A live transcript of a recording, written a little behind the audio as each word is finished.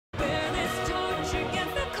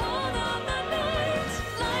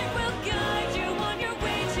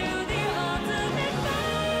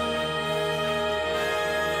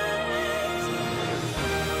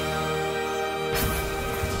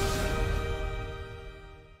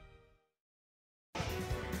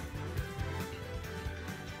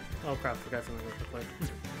Oh crap, forgot something real quick.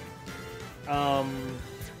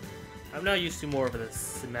 I'm now used to more of the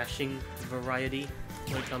smashing variety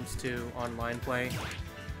when it comes to online play.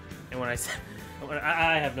 And when I say,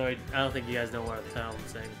 I have no idea, I don't think you guys know what the hell I'm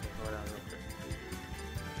saying. Hold on real quick.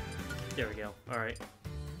 There we go, alright.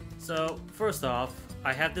 So, first off,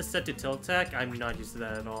 I have this set to tilt attack. I'm not used to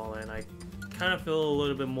that at all, and I kind of feel a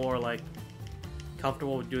little bit more like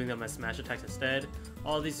comfortable with doing them as smash attacks instead.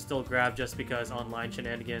 All of these are still grab just because online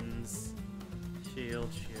shenanigans. Shield,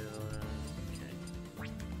 okay.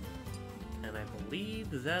 And I believe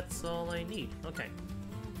that's all I need. Okay.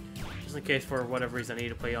 Just in case for whatever reason I need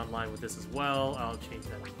to play online with this as well, I'll change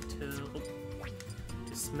that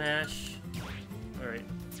to smash. Alright.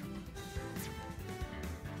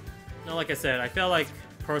 Now, like I said, I felt like,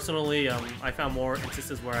 personally, I found more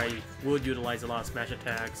instances where I would utilize a lot of smash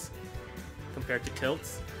attacks compared to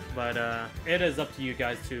tilts. But it is up to you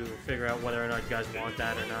guys to figure out whether or not you guys want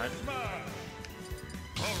that or not.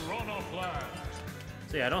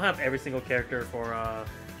 So yeah, I don't have every single character for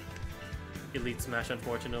Elite Smash,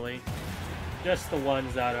 unfortunately. Just the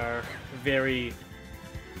ones that are very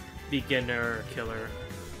beginner killer.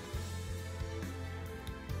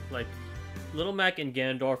 Like, Little Mac and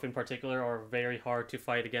Ganondorf in particular are very hard to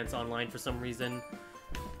fight against online for some reason.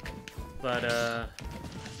 But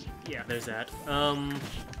yeah, there's that.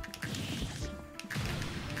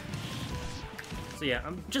 So yeah,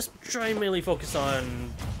 I'm just trying to mainly focus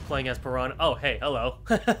on playing as Piranha. Oh, hey, hello.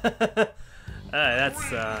 That's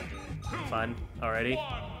fun already.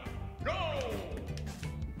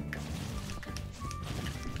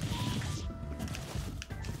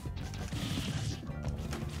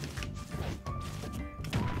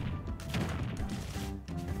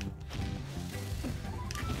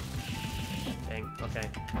 Dang, okay,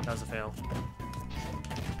 that was a fail.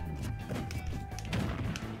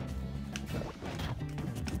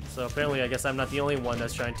 So apparently, I guess I'm not the only one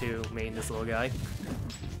that's trying to main this little guy.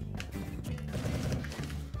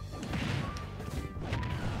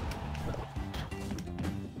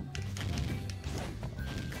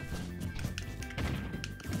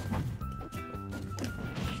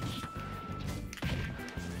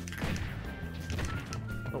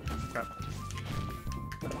 Oh, crap.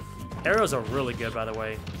 Arrows are really good, by the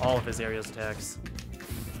way. All of his aerial attacks.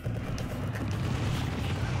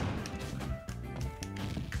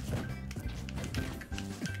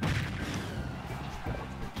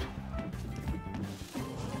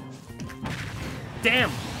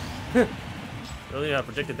 Damn! Really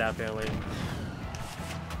predicted that, apparently.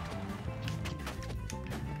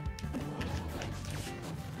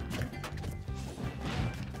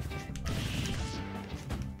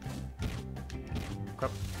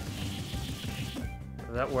 Crap.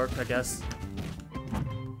 That worked, I guess.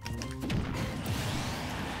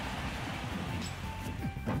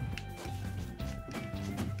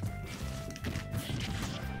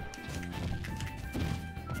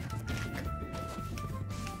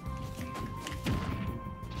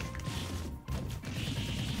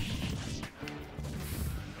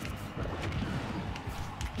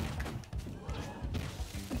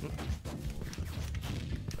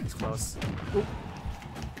 Close. Oop.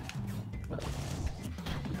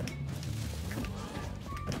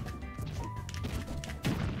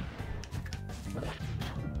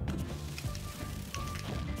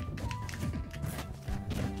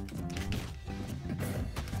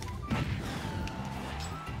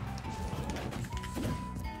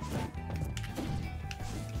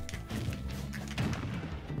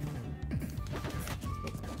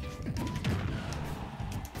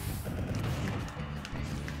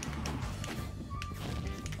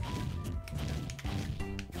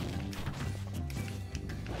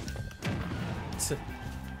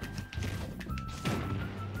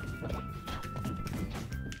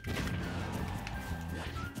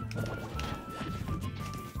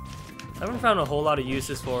 I haven't found a whole lot of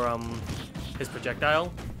uses for his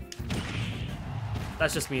projectile.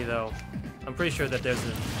 That's just me though. I'm pretty sure that there's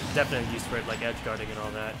a definite use for it, like edge guarding and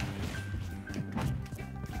all that.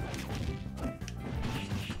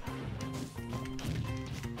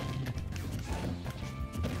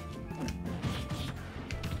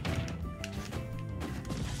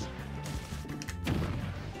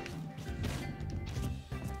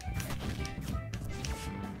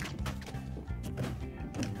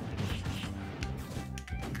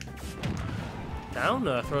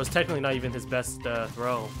 Down throw is technically not even his best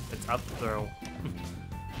throw. It's up throw.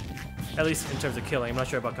 At least in terms of killing. I'm not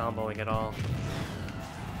sure about comboing at all.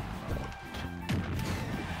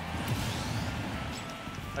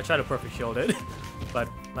 I try to perfect shield it, but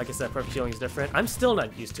like I said, perfect shielding is different. I'm still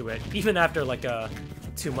not used to it, even after like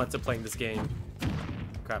 2 months of playing this game.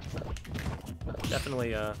 crap.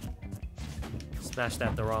 Definitely, smashed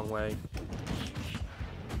that the wrong way.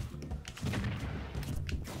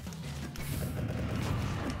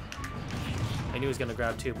 I knew he was gonna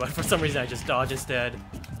grab two, but for some reason I just dodged instead.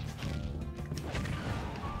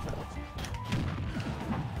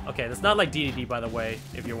 Okay, that's not like DDD, by the way,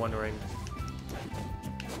 if you're wondering.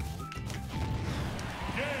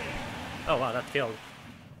 Oh wow, that failed.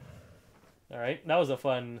 Alright, that was a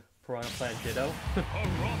fun Piranha Plant Ditto.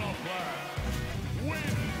 Piranha Plant win.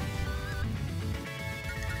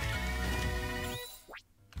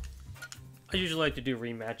 I usually like to do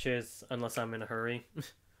rematches unless I'm in a hurry.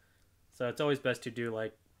 So it's always best to do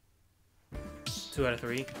like 2 out of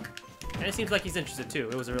 3. And it seems like he's interested too.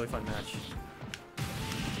 It was a really fun match.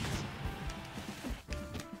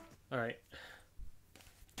 Alright.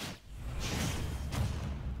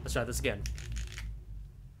 Let's try this again.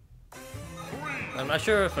 I'm not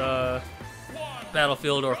sure if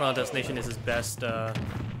Battlefield or Final Destination is his best, what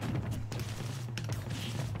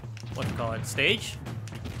to call it, stage?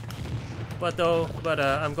 But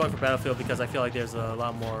I'm going for Battlefield because I feel like there's a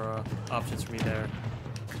lot more options for me there.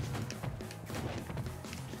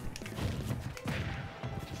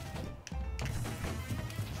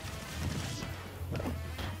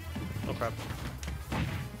 Oh crap.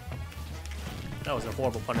 That was a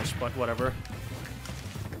horrible punish, but whatever.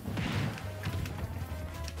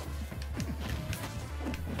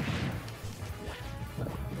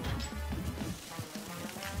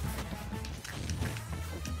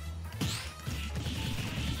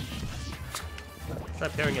 Try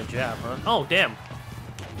parrying a jab, huh? Oh, damn!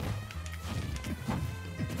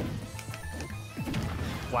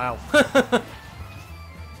 Wow.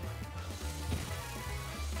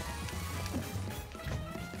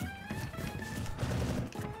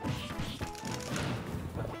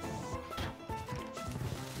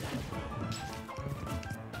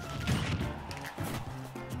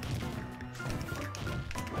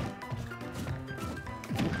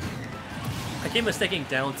 I keep mistaking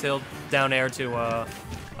down tilt, down air to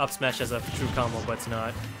up smash as a true combo, but it's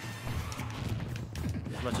not.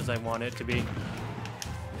 As much as I want it to be.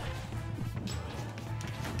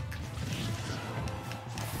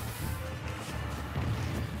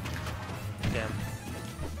 Damn.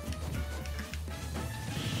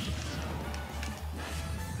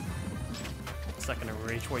 It's not gonna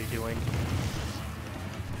reach. What are you doing?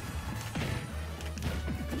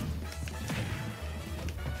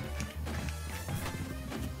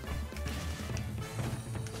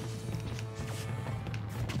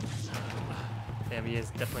 Damn, he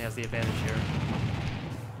definitely has the advantage here.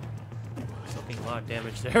 Soaking a lot of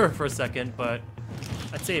damage there for a second, but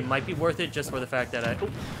I'd say it might be worth it just for the fact that oh,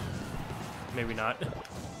 maybe not.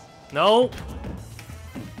 No!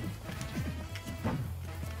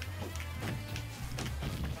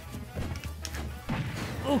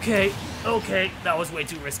 Okay, okay, that was way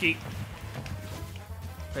too risky.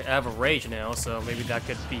 I have a rage now, so maybe that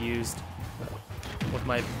could be used with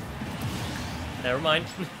my... Never mind.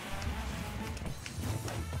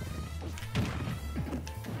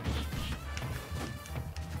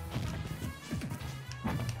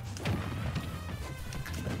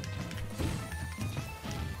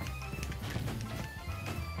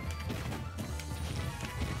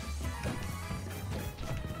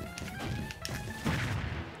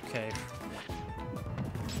 Okay.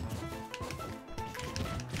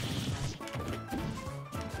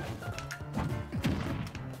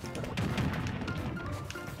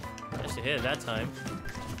 Managed to hit it that time.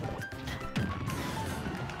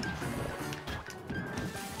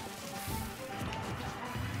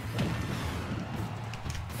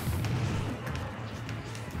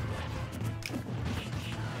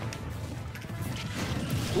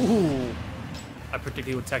 Ooh! I predicted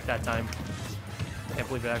he would tech that time. Can't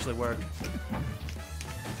believe it actually worked.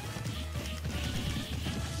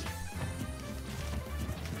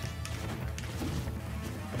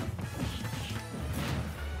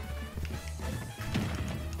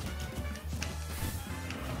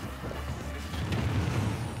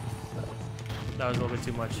 That was a little bit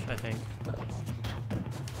too much, I think.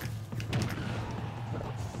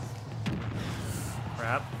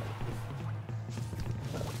 Crap.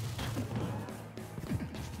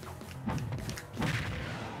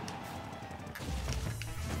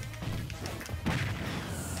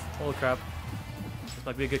 Holy crap. This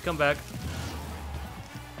might be a good comeback.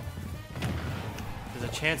 There's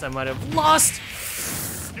a chance I might have lost!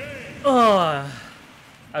 I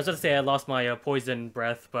was going to say I lost my poison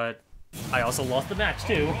breath, but I also lost the match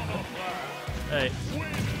too. Hey.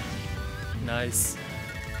 Nice.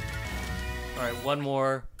 Alright, one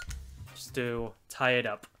more just to tie it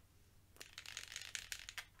up.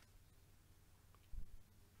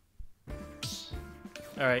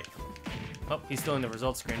 Alright. Oh, he's still in the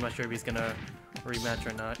results screen. I'm not sure if he's gonna rematch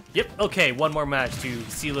or not. Yep, okay, one more match to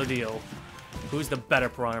seal the deal. Who's the better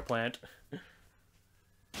Piranha Plant?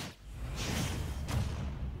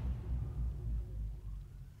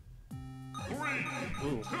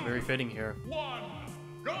 Ooh, very fitting here. 1,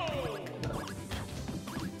 go!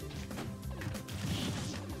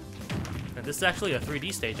 And this is actually a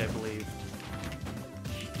 3D stage, I believe.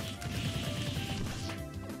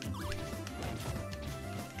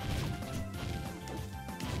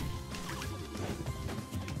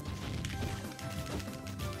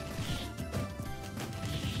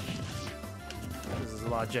 This is a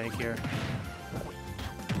lot of jank here.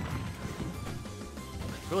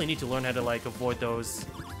 Really need to learn how to like avoid those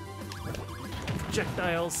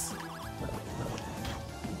projectiles.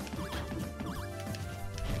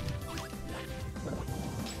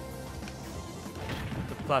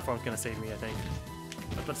 The platform's gonna save me, I think.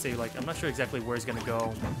 I was about to say, like, I'm not sure exactly where he's gonna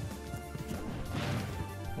go.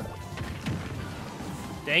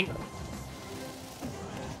 Dang!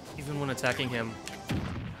 Even when attacking him.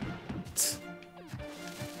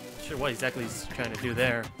 Not sure what exactly he's trying to do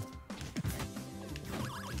there.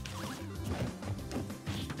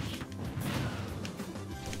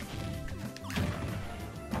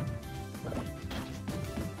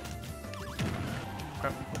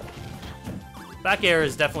 Back air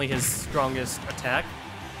is definitely his strongest attack,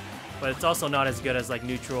 but it's also not as good as like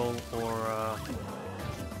neutral or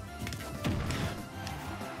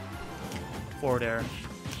forward air.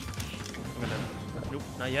 I'm gonna, nope,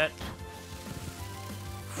 not yet.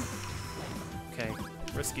 Okay,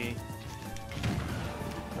 risky.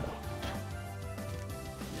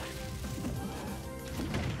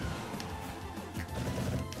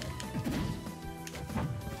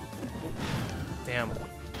 Damn.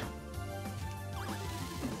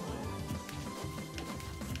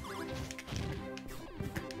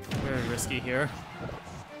 Very risky here.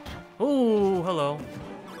 Ooh, hello.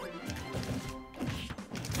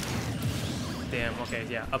 Damn, okay,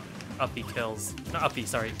 yeah, up he kills. Not up he,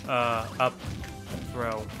 sorry. Up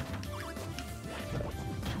throw.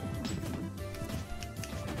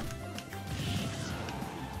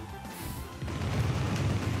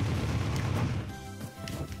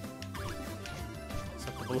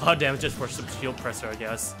 So a lot of damage just for some shield presser, I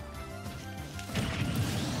guess.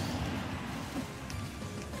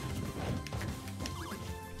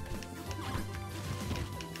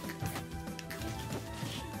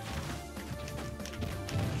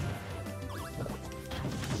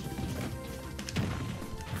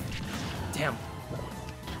 Damn.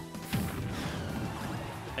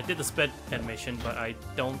 I did the sped animation, but I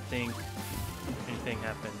don't think anything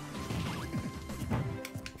happened.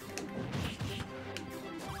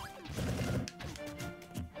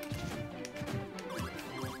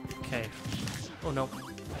 Okay. Oh no.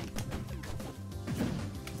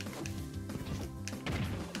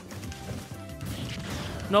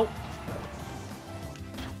 Nope.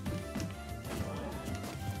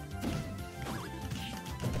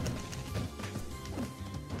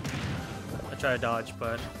 Try to dodge,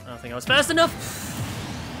 but I don't think I was fast enough.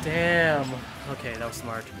 Damn. Okay, that was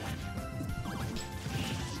smart.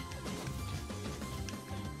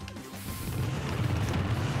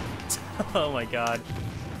 Oh my god.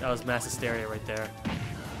 That was mass hysteria right there.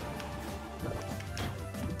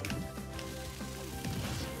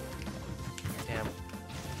 Damn.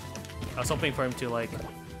 I was hoping for him to, like,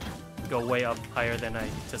 go way up higher than I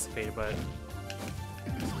anticipated, but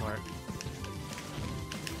smart.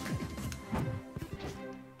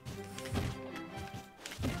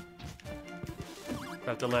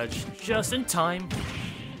 Grab the ledge just in time.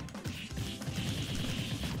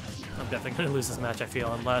 I'm definitely going to lose this match, I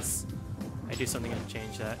feel, unless I do something to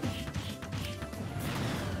change that.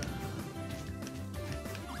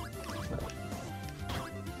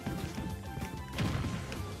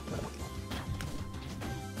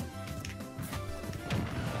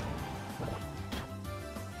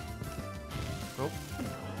 Oh.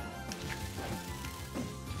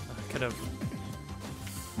 I could have...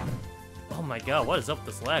 Oh my god, what is up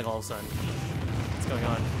with this lag all of a sudden? What's going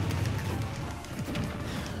on?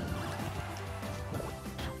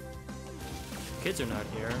 Kids are not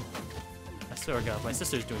here. I swear to god, my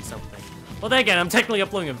sister's doing something. Well, then again, I'm technically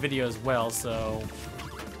uploading a video as well, so...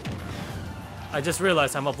 I just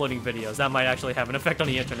realized I'm uploading videos. That might actually have an effect on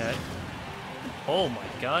the internet. Oh my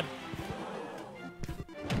god.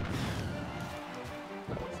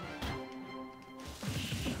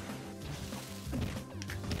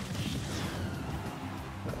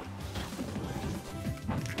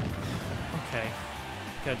 Okay.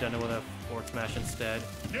 Could have done it with a forward smash instead.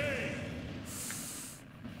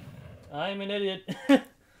 I'm an idiot.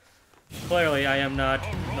 Clearly, I am not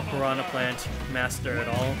the Piranha Plant master at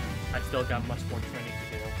all. I still got much more training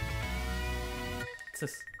to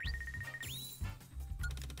do.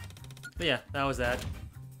 But yeah, that was that.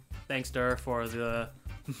 Thanks, Dur, for the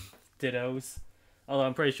dittos. Although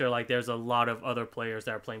I'm pretty sure like there's a lot of other players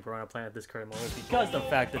that are playing Piranha Plant at this current moment because of the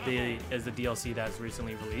fact that they is the DLC that's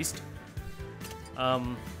recently released. But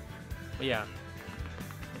yeah,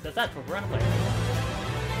 that's that for Piranha Plant.